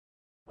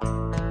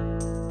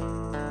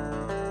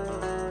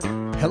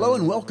Hello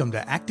and welcome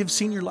to Active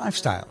Senior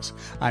Lifestyles.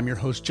 I'm your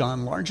host,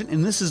 John Largent,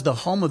 and this is the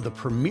home of the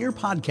premier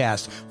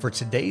podcast for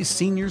today's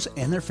seniors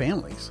and their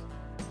families.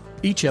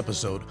 Each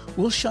episode,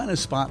 we'll shine a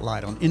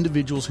spotlight on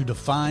individuals who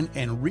define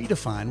and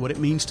redefine what it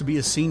means to be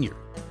a senior.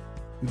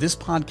 This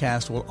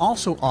podcast will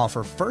also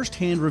offer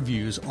first-hand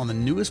reviews on the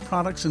newest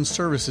products and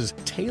services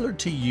tailored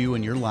to you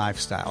and your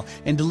lifestyle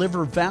and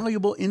deliver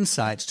valuable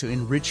insights to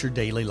enrich your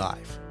daily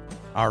life.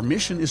 Our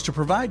mission is to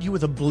provide you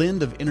with a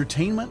blend of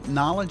entertainment,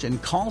 knowledge, and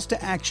calls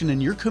to action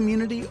in your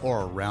community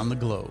or around the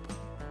globe.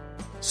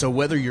 So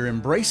whether you're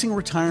embracing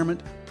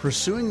retirement,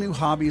 pursuing new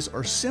hobbies,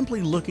 or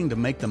simply looking to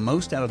make the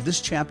most out of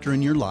this chapter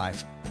in your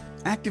life,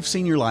 Active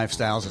Senior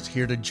Lifestyles is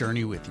here to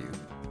journey with you.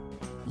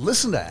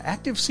 Listen to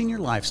Active Senior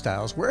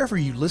Lifestyles wherever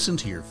you listen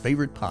to your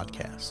favorite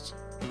podcasts.